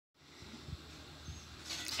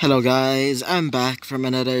Hello guys, I'm back from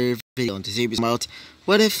another video to see about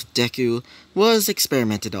what if Deku was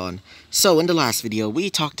experimented on. So in the last video we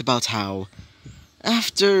talked about how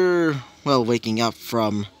after, waking up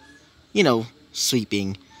from,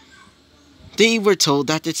 sleeping, they were told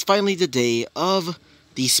that it's finally the day of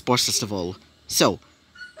the sports festival. So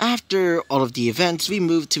after all of the events we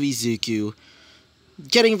moved to Izuku,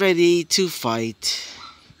 getting ready to fight,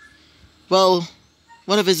 one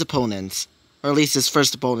of his opponents, or at least his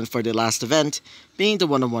first opponent for the last event, being the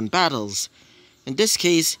one-on-one battles. In this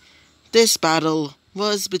case, this battle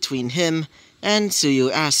was between him and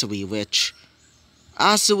Tsuyu Asui, which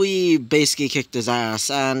Asui basically kicked his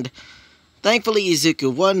ass, and thankfully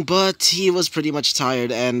Izuku won, but he was pretty much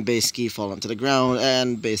tired and basically fallen to the ground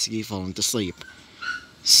and basically fallen to sleep.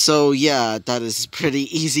 So yeah, that is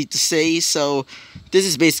pretty easy to say, so this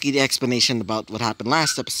is basically the explanation about what happened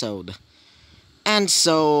last episode. And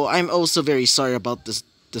so, I'm also very sorry about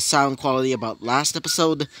the sound quality about last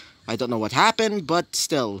episode. I don't know what happened, but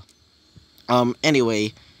still.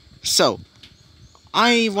 Anyway, so,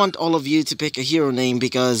 I want all of you to pick a hero name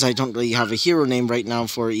because I don't really have a hero name right now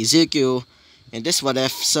for Izuku in this what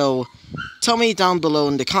if, so tell me down below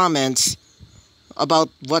in the comments about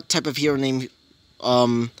what type of hero name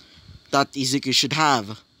that Izuku should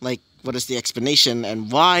have. Like, what is the explanation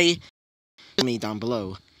and why? Tell me down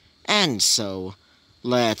below. And so,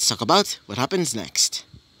 let's talk about what happens next.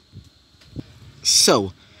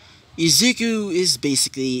 So, Izuku is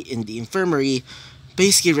basically in the infirmary,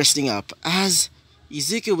 basically resting up. As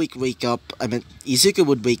Izuku would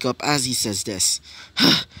wake up as he says this.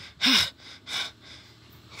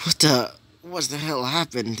 What the hell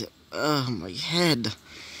happened? My head.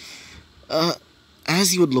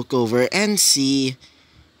 As he would look over and see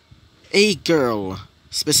a girl,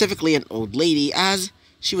 specifically an old lady, as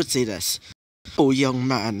she would say this. "Oh, young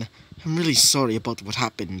man, I'm really sorry about what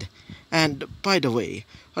happened. And, by the way,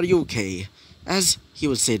 are you okay?" As he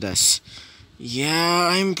would say this. "Yeah,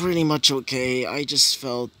 I'm pretty much okay. I just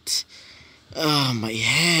felt... my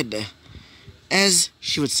head." As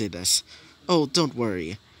she would say this. "Oh, don't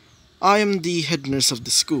worry. I am the head nurse of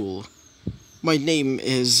the school. My name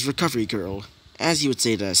is Recovery Girl." As he would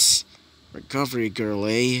say this. "Recovery Girl,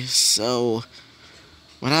 eh? So,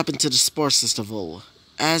 what happened to the sports festival?"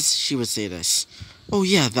 As she would say this. "Oh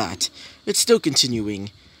yeah, that. It's still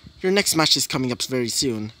continuing. Your next match is coming up very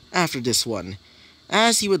soon, after this one."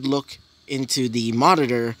 As he would look into the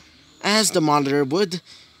monitor, as the monitor would,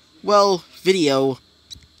 video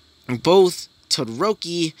both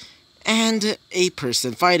Todoroki and a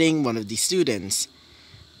person fighting one of the students.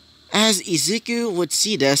 As Izuku would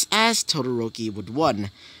see this, as Todoroki would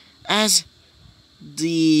won. As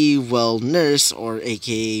the, nurse, or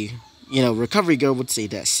aka, Recovery Girl would say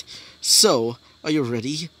this. "So, are you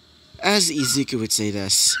ready?" As Izuku would say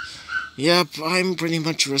this. "Yep, I'm pretty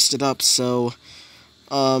much rested up, so...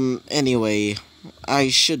 anyway, I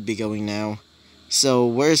should be going now. So,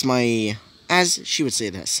 where's my..." As she would say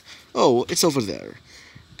this. "Oh, it's over there."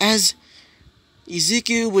 As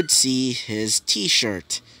Izuku would see his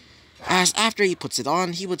t-shirt. As after he puts it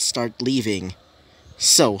on, he would start leaving.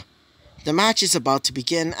 So, the match is about to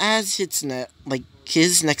begin as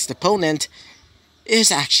his next opponent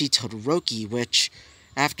is actually Todoroki, which,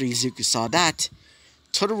 after Izuku saw that,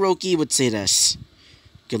 Todoroki would say this.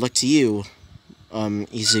 "Good luck to you,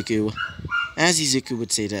 Izuku." As Izuku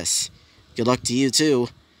would say this. "Good luck to you too."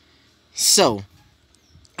 So,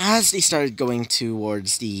 as they started going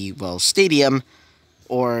towards the, stadium,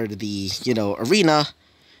 or the, arena,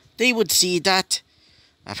 they would see that,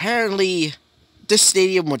 apparently, this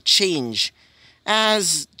stadium would change.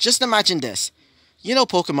 As, just imagine this. You know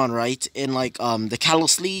Pokemon, right? In, the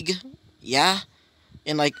Kalos League? Yeah?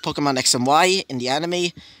 In, Pokemon X and Y, in the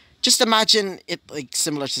anime? Just imagine it,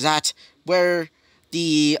 similar to that, where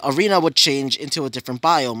the arena would change into a different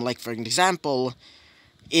biome. Like, for example,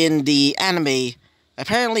 in the anime,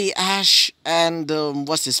 apparently Ash and,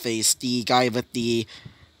 what's-his-face? The guy with the,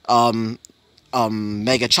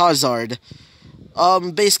 Mega Charizard,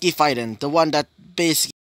 basically fighting. The one that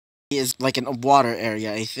basically is like in a water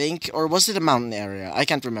area, I think. Or was it a mountain area? I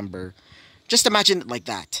can't remember. Just imagine it like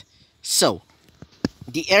that. So,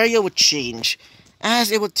 the area would change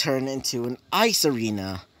as it would turn into an ice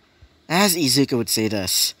arena. As Izuku would say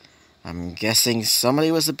this. "I'm guessing somebody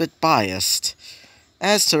was a bit biased."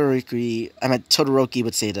 As Todoroki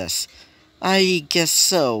would say this. "I guess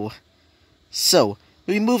so." So,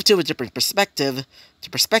 we move to a different perspective, the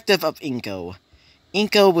perspective of Inko.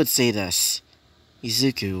 Inko would say this.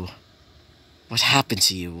 "Izuku, what happened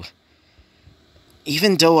to you?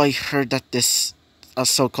 Even though I heard that this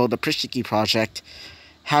so-called Aprishiki project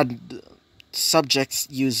had subjects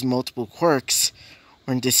use multiple quirks,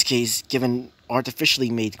 or in this case, given artificially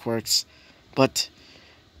made quirks, but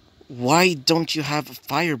why don't you have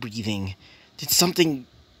fire breathing? Did something...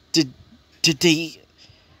 Did... Did they...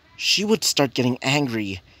 She would start getting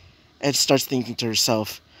angry and starts thinking to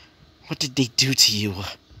herself, what did they do to you?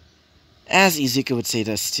 As Izuku would say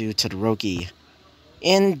this to Todoroki.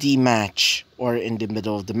 In the match, or in the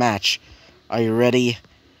middle of the match, are you ready?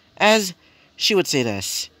 As she would say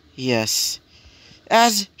this, yes.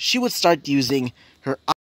 As she would start using her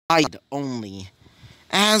eye only.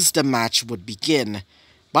 As the match would begin,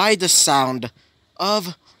 by the sound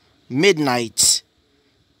of Midnight's,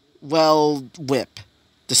 whip.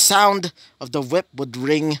 The sound of the whip would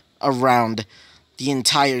ring around the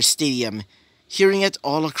entire stadium, hearing it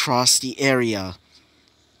all across the area.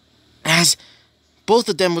 As both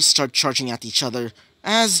of them would start charging at each other,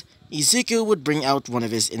 as Izuku would bring out one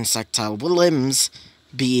of his insectile limbs,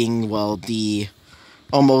 being, the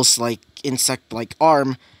almost like insect-like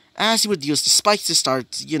arm, as he would use the spikes to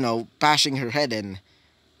start, bashing her head in.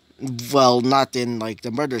 Well, not in,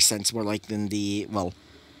 the murder sense, more like in the,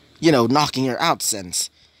 knocking her out sense.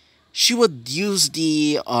 She would use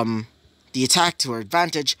the attack to her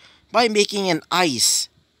advantage by making an ice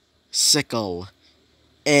sickle.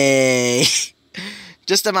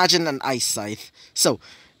 Just imagine an ice scythe. So,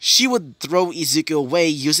 she would throw Izuku away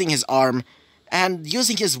using his arm and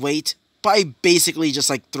using his weight by basically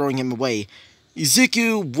just throwing him away.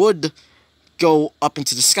 Izuku would go up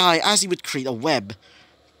into the sky as he would create a web.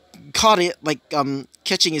 Caught it,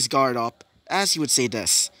 catching his guard up, as he would say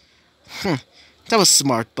this. That was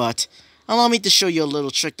smart, but allow me to show you a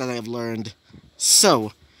little trick that I have learned.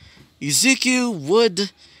 So, Izuku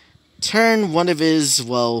would turn one of his,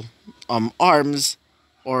 arms,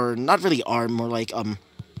 or not really arm, more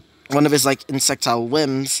one of his, insectile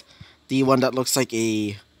limbs, the one that looks like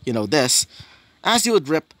a, this, as he would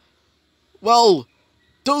rip,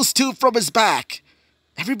 those two from his back.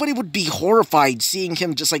 Everybody would be horrified seeing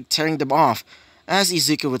him just, tearing them off, as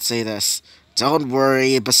Izuku would say this. Don't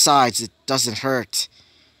worry, besides, it doesn't hurt.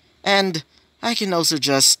 And I can also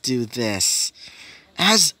just do this.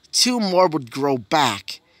 As two more would grow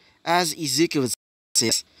back, as Izuku would say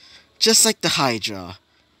this, just like the Hydra.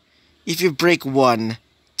 If you break one,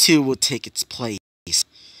 two will take its place.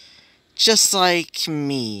 Just like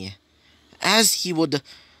me. As he would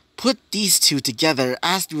put these two together,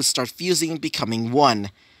 as they would start fusing and becoming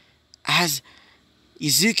one. As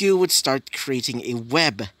Izuku would start creating a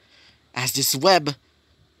web. As this web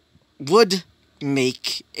would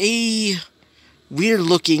make a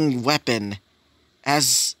weird-looking weapon,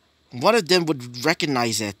 as one of them would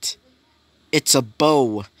recognize it. It's a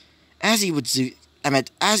bow. As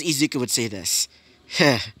Izuku would say this.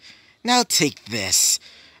 Now take this.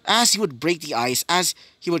 As he would break the ice, as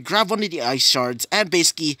he would grab one of the ice shards and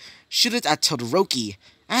basically shoot it at Todoroki.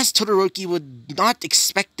 As Todoroki would not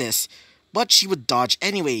expect this, but she would dodge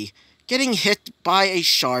anyway, getting hit by a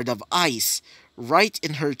shard of ice right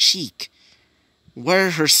in her cheek,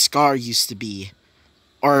 where her scar used to be,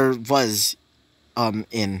 or was,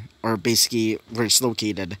 or basically where it's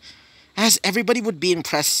located, as everybody would be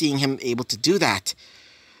impressed seeing him able to do that.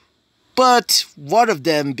 But one of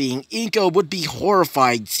them, being Inko, would be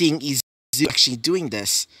horrified seeing Izumi actually doing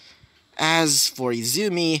this. As for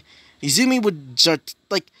Izumi would just,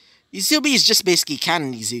 Izumi is just basically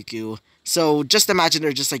canon Izuku, so just imagine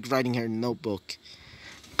her just, writing her notebook.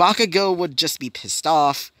 Bakugo would just be pissed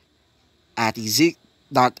off at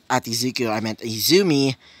not at Izuku, I meant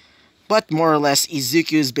Izumi, but more or less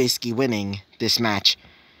Izuku's basically winning this match.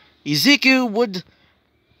 Izuku would,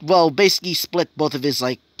 basically split both of his,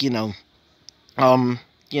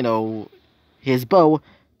 his bow,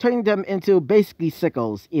 turning them into basically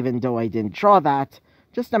sickles, even though I didn't draw that.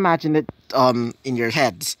 Just imagine it, in your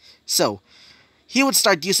heads. So, he would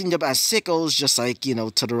start using them as sickles, just like,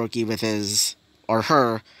 Todoroki with his, or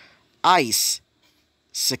her, ice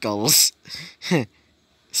sickles.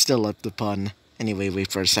 Still love the pun. Anyway,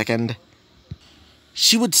 wait for a second.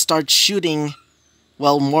 She would start shooting,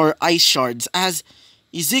 more ice shards, as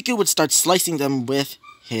Izuku would start slicing them with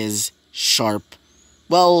his sharp,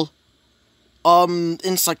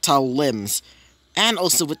 insectile limbs, and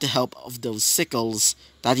also with the help of those sickles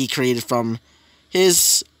that he created from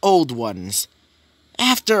his old ones.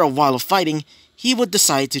 After a while of fighting, he would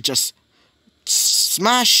decide to just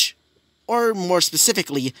smash, or more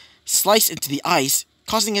specifically, slice into the ice,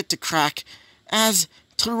 causing it to crack, as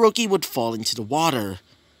Todoroki would fall into the water.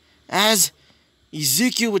 As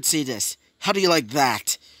Izuku would say this, how do you like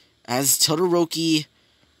that? As Todoroki,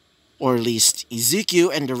 or at least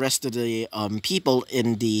Izuku and the rest of the people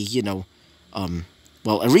in the,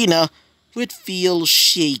 arena would feel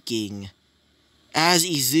shaking, as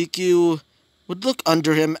Izuku would look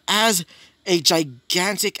under him as a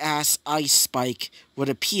gigantic-ass ice spike would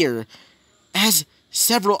appear, as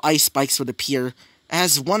several ice spikes would appear,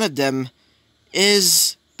 as one of them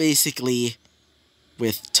is basically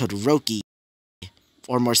with Todoroki.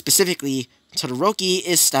 Or more specifically, Todoroki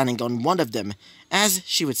is standing on one of them, as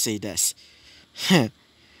she would say this. That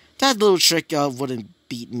little trick wouldn't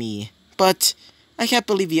beat me, but I can't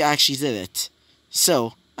believe you actually did it.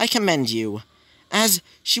 So, I commend you, as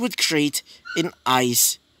she would create an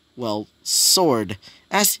ice, sword,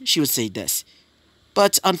 as she would say this.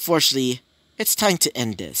 But unfortunately, it's time to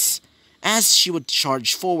end this, as she would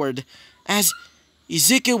charge forward, as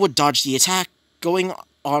Izuku would dodge the attack, going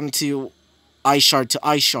on to ice shard to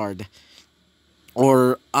ice shard,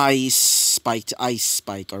 or ice spike to ice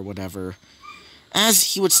spike, or whatever,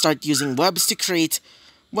 as he would start using webs to create,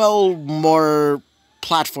 more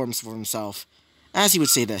platforms for himself, as he would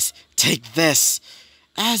say this, "Take this,"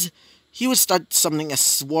 as he would start summoning a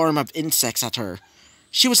swarm of insects at her.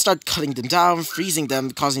 She would start cutting them down, freezing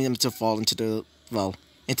them, causing them to fall into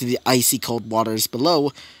the icy cold waters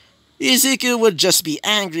below. Izuku would just be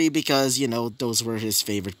angry because, those were his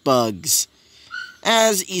favorite bugs.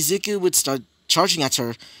 As Izuku would start charging at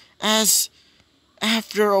her, as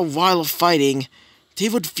after a while of fighting, they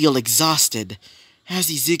would feel exhausted, as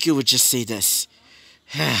Izuku would just say this,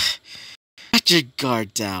 "Let your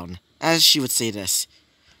guard down," as she would say this.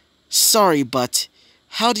 "Sorry, but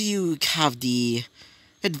how do you have the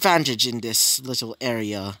advantage in this little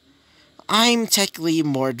area? I'm technically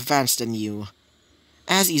more advanced than you,"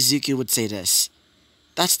 as Izuku would say this.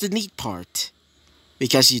 "That's the neat part,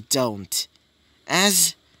 because you don't,"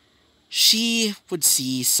 as she would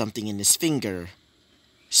see something in his finger.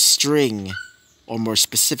 String, or more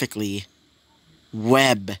specifically,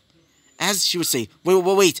 web. As she would say,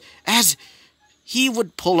 wait, as he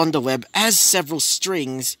would pull on the web, as several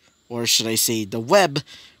strings, or should I say the web,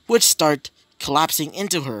 would start collapsing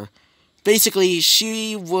into her. Basically,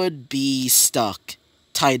 she would be stuck,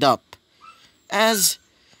 tied up, as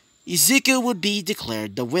Izuku would be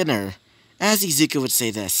declared the winner. As Izuku would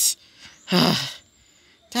say this,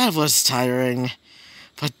 "That was tiring,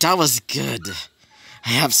 but that was good.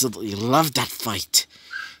 I absolutely loved that fight.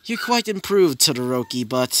 You quite improved, Todoroki,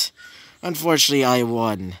 but unfortunately I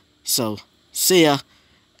won. So, see ya."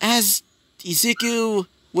 As Izuku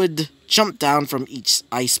would jump down from each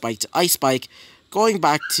ice spike to ice spike, going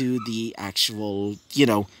back to the actual,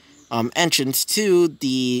 entrance to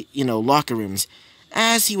the, locker rooms,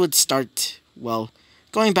 as he would start,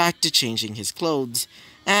 going back to changing his clothes,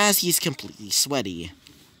 as he's completely sweaty.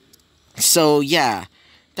 So, yeah,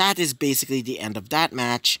 that is basically the end of that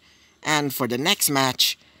match, and for the next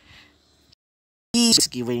match, he's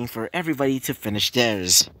basically waiting for everybody to finish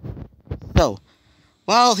theirs. So,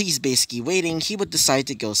 while he's basically waiting, he would decide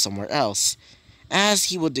to go somewhere else, as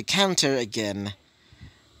he would encounter again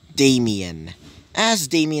Damien, as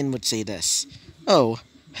Damien would say this, "Oh,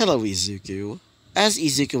 hello Izuku," as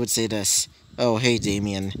Izuku would say this, "Oh, hey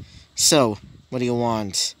Damien, so, what do you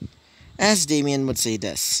want?" As Damien would say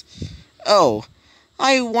this, "Oh,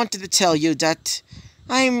 I wanted to tell you that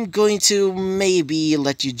I'm going to maybe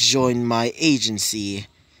let you join my agency.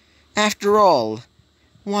 After all,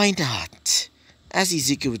 why not?" As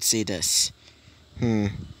Izuku would say this,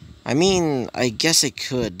 I mean, I guess I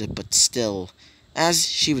could, but still." As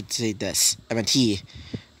she would say this,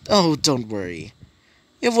 "Oh, don't worry.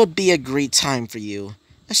 It would be a great time for you,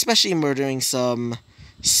 especially murdering some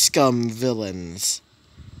scum villains."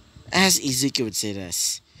 As Izuku would say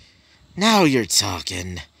this, "Now you're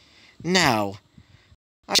talking. Now,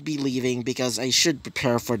 I should be leaving because I should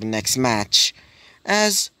prepare for the next match."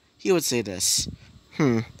 As he would say this,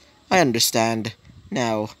 I understand.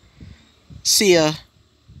 Now, see ya.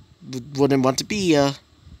 Wouldn't want to be ya."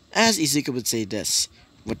 As Izuku would say this,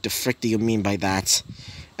 "What the frick do you mean by that?"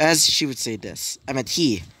 As she would say this,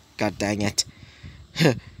 he, god dang it.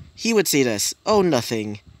 He would say this, "Oh,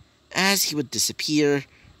 nothing." As he would disappear,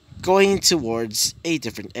 going towards a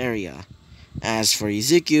different area. As for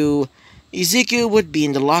Izuku, Izuku would be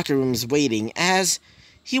in the locker rooms waiting, as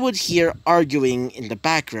he would hear arguing in the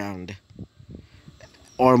background.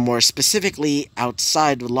 Or more specifically,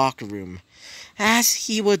 outside the locker room. As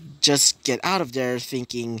he would just get out of there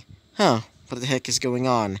thinking, what the heck is going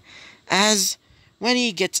on? As when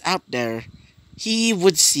he gets out there, he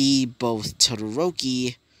would see both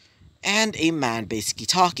Todoroki and a man basically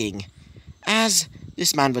talking. As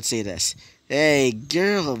this man would say this, "Hey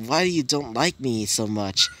girl, why you don't like me so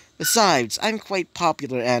much? Besides, I'm quite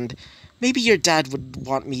popular and, maybe your dad would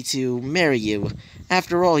want me to marry you.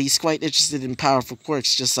 After all, he's quite interested in powerful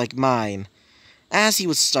quirks just like mine. As he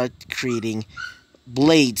would start creating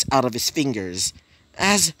blades out of his fingers.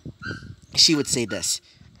 As she would say this,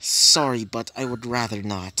 sorry, but I would rather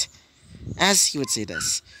not. As he would say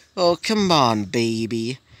this, oh, come on,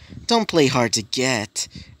 baby. Don't play hard to get.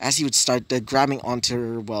 As he would start grabbing onto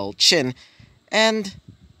her, well, chin, and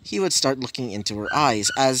he would start looking into her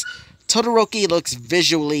eyes, as Todoroki looks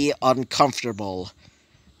visually uncomfortable.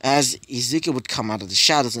 As Izuku would come out of the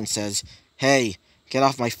shadows and says, hey, get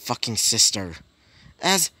off my fucking sister.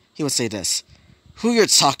 As he would say this, who you're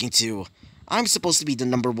talking to? I'm supposed to be the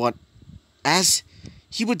number one. As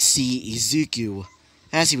he would see Izuku.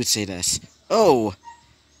 As he would say this, oh,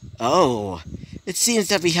 it seems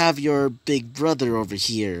that we have your big brother over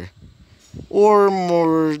here. Or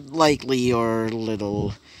more likely your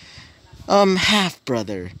little,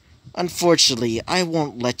 half-brother. Unfortunately, I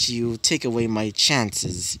won't let you take away my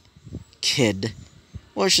chances, kid.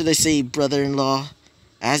 Or should I say brother-in-law?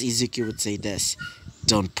 As Izuku would say this,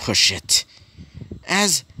 don't push it.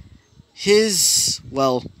 As his,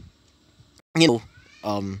 well,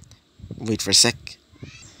 wait for a sec.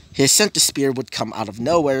 His sent to spear would come out of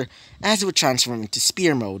nowhere as it would transform into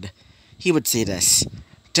spear mode. He would say this,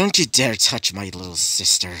 don't you dare touch my little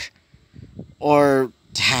sister. Or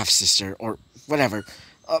half-sister, or whatever.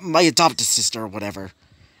 My adopted sister, or whatever.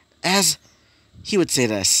 As he would say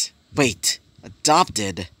this, wait,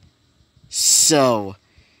 adopted? So,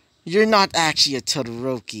 you're not actually a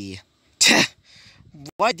Todoroki.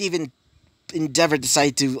 Why'd even Endeavor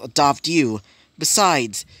decide to adopt you?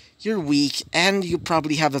 Besides, you're weak, and you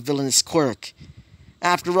probably have a villainous quirk.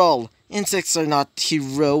 After all, insects are not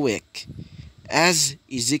heroic. As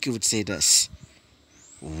Izuku would say this,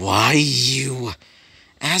 why you?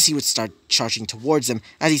 As he would start charging towards him,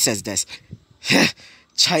 as he says this,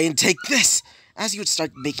 try and take this! As he would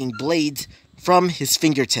start making blades from his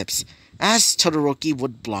fingertips, as Todoroki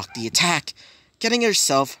would block the attack, getting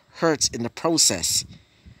herself hurt in the process.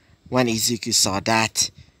 When Izuku saw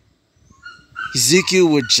that, Izuku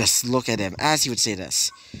would just look at him as he would say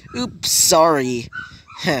this, oops, sorry.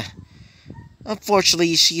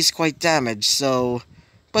 Unfortunately, she's quite damaged, so...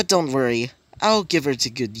 But don't worry, I'll give her to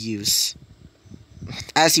good use.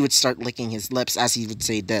 As he would start licking his lips as he would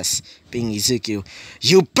say this, being Izuku,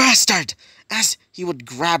 you bastard! As he would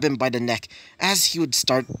grab him by the neck, as he would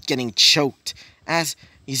start getting choked, as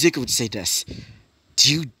Izuku would say this,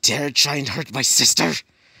 do you dare try and hurt my sister?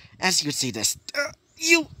 As he would say this,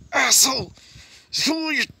 you asshole! Who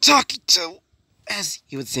are you talking to? As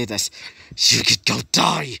he would say this, you could go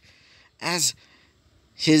die! As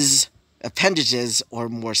his appendages, or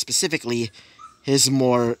more specifically, his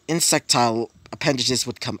more insectile appendages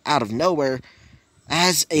would come out of nowhere,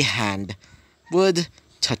 as a hand would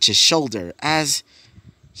touch his shoulder, as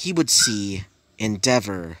he would see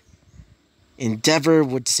Endeavor. Endeavor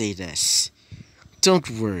would say this, don't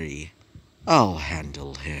worry, I'll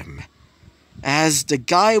handle him. As the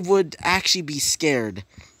guy would actually be scared,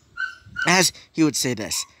 as he would say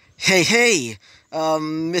this, hey,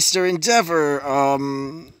 Mr. Endeavor,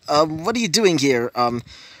 what are you doing here?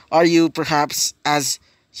 Are you perhaps, as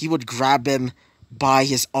he would grab him by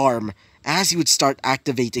his arm, as he would start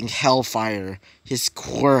activating Hellfire, his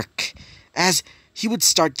quirk, as he would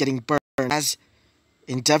start getting burned, as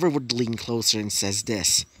Endeavor would lean closer and says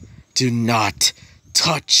this, do not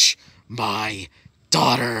touch my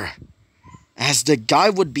daughter. As the guy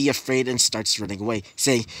would be afraid and starts running away,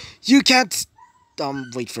 saying, you can't,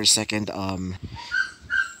 wait for a second,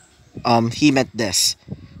 he meant this,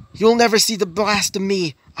 you'll never see the last of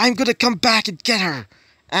me, I'm gonna come back and get her.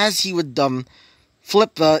 As he would,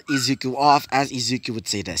 flip Izuku off, as Izuku would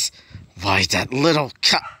say this, why that little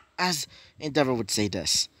as Endeavor would say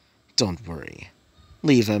this, don't worry,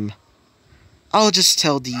 leave him. I'll just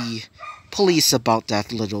tell the police about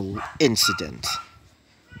that little incident.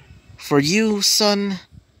 For you, son,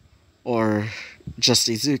 or just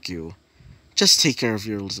Izuku, just take care of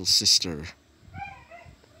your little sister.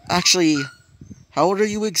 Actually, how old are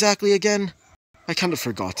you exactly again? I kind of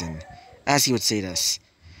forgotten. As he would say this,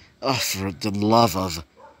 oh, for the love of...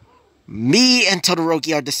 Me and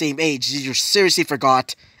Todoroki are the same age, you seriously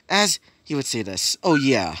forgot? As he would say this, oh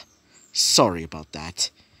yeah, sorry about that.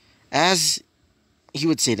 As he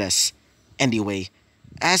would say this, anyway,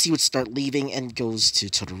 as he would start leaving and goes to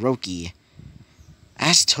Todoroki,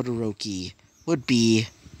 as Todoroki would be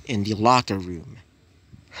in the locker room,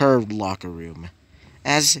 her locker room,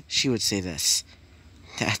 as she would say this,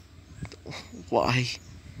 that, why,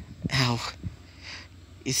 how,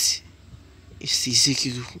 is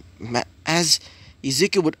Izuku, as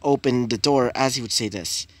Izuku would open the door, as he would say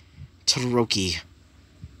this, Todoroki,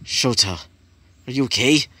 Shota, are you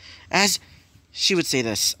okay? As she would say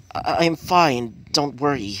this, I'm fine, don't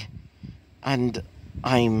worry. And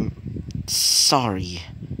I'm sorry.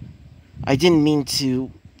 I didn't mean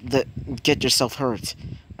to get yourself hurt.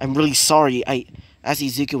 I'm really sorry. As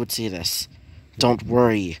Izuku would say this, don't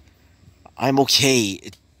worry. I'm okay.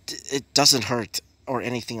 It doesn't hurt or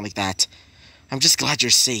anything like that. I'm just glad you're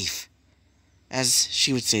safe. As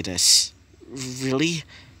she would say this, really?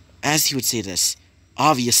 As he would say this,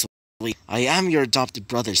 obviously, I am your adopted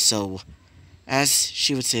brother, so... As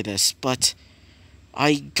she would say this, but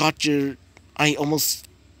I almost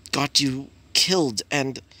got you killed,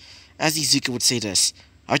 and as Izuku would say this,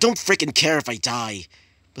 I don't frickin' care if I die.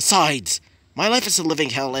 Besides, my life is a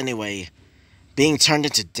living hell anyway. Being turned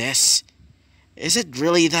into this, is it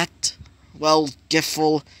really that, well,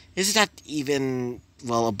 giftful? Is that even,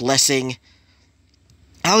 well, a blessing?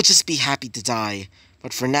 I'll just be happy to die,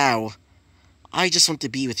 but for now, I just want to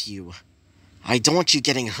be with you. I don't want you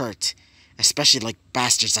getting hurt, especially like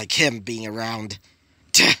bastards like him being around.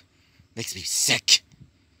 Tch, makes me sick.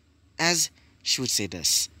 As she would say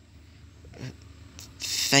this,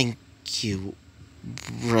 thank you,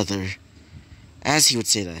 brother. As he would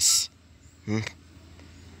say this,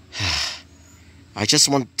 I just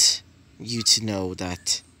want you to know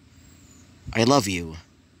that I love you.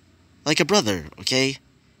 Like a brother, okay?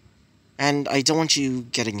 And I don't want you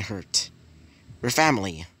getting hurt. We're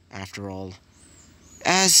family, after all.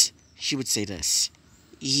 As she would say this,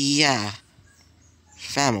 yeah,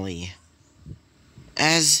 family.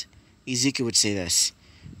 As Izuku would say this,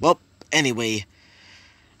 well, anyway,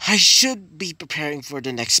 I should be preparing for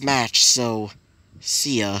the next match, so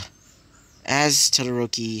see ya. As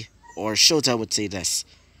Todoroki or Shota would say this,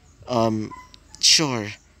 sure.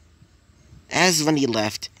 As when he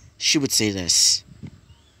left, she would say this,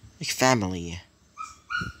 like family.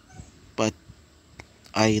 But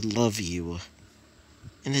I love you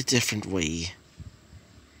in a different way,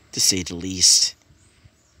 to say the least.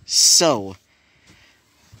 So,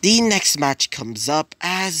 the next match comes up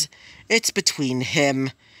as it's between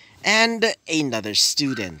him and another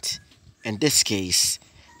student. In this case,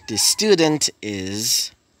 the student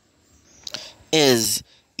is Izumi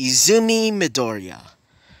Midoriya.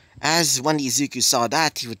 As when Izuku saw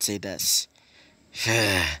that, he would say this,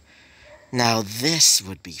 now this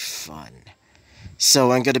would be fun.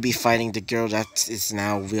 So I'm gonna be fighting the girl that is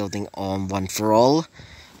now wielding on One For All.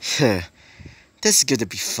 This is gonna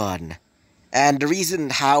be fun. And the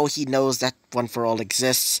reason how he knows that One For All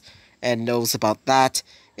exists and knows about that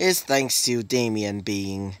is thanks to Damien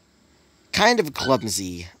being kind of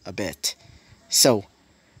clumsy a bit. So,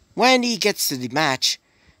 when he gets to the match,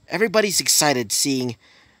 everybody's excited seeing,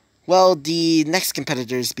 well, the next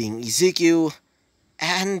competitors being Izuku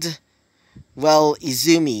and, well,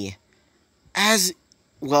 Izumi. As,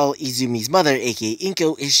 well, Izumi's mother, aka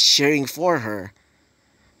Inko, is cheering for her.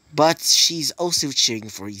 But she's also cheering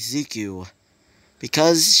for Izuku,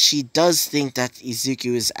 because she does think that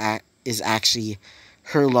Izuku is actually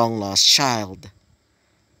her long-lost child.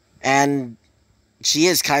 And she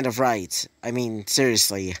is kind of right. I mean,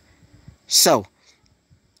 seriously. So,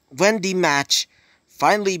 when the match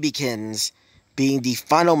finally begins, being the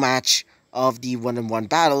final match of the one-on-one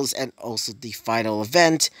battles and also the final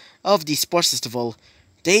event of the sports festival,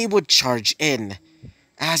 they would charge in.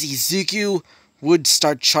 As Izuku would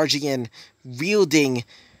start charging in, wielding,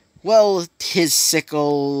 well, his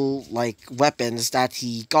sickle-like weapons that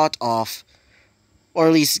he got off, or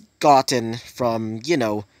at least gotten from, you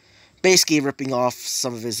know, basically ripping off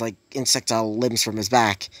some of his, like, insectile limbs from his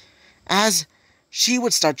back. As she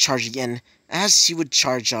would start charging in, as she would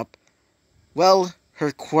charge up, well,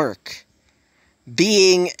 her quirk,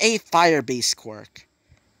 being a fire-based quirk,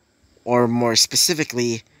 or more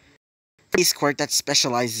specifically, a base quirk that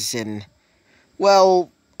specializes in, well,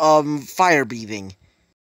 fire breathing.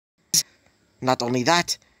 Not only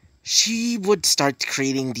that, she would start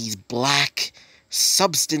creating these black,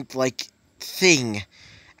 substance-like thing.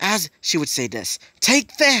 As she would say this,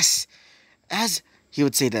 take this! As he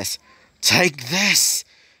would say this, take this!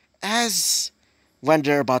 As when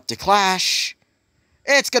they're about to clash,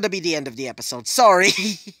 it's gonna be the end of the episode, sorry!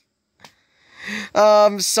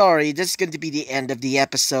 Sorry, this is going to be the end of the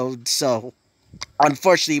episode, so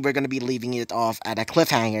unfortunately we're going to be leaving it off at a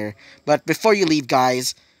cliffhanger. But before you leave,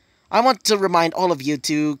 guys, I want to remind all of you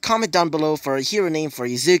to comment down below for a hero name for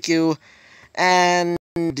Izuku, and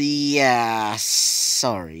yeah,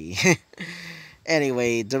 sorry.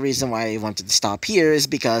 Anyway, the reason why I wanted to stop here is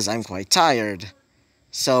because I'm quite tired.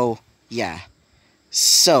 So, yeah.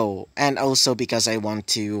 So, and also because I want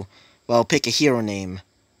to, well, pick a hero name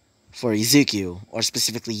for Izuku, or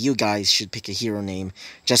specifically you guys should pick a hero name.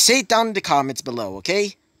 Just say it down in the comments below,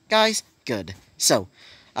 okay? Guys? Good. So,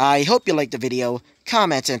 I hope you liked the video,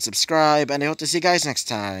 comment and subscribe, and I hope to see you guys next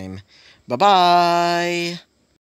time. Bye-bye!